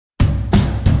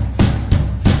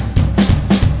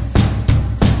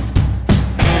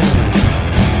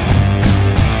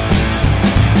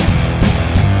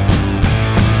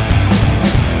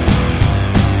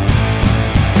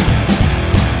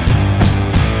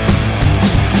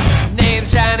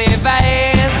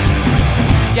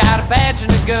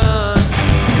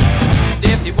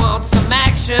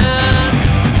action.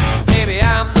 Maybe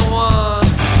I'm the one.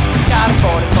 Got a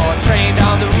 44 trained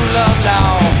on the rule of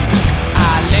law.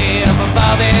 I live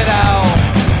above it all.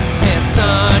 Said,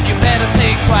 son, you better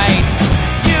think twice.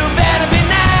 You better be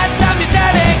nice, I'm your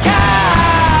dirty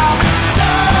cow.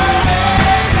 Dirty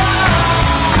cow.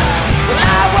 Well,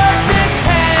 I work this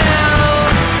town.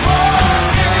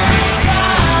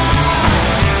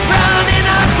 Running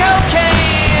on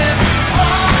cocaine.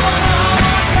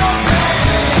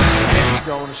 Ain't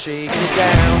gonna shake you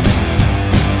down.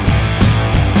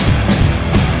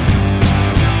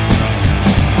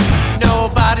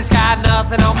 Nobody's got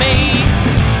nothing on me,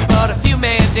 but a few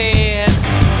men did.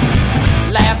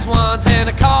 Last one's in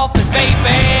a coffin,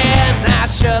 baby, and I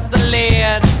shut the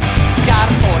lid. Got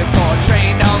a 44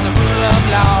 trained on the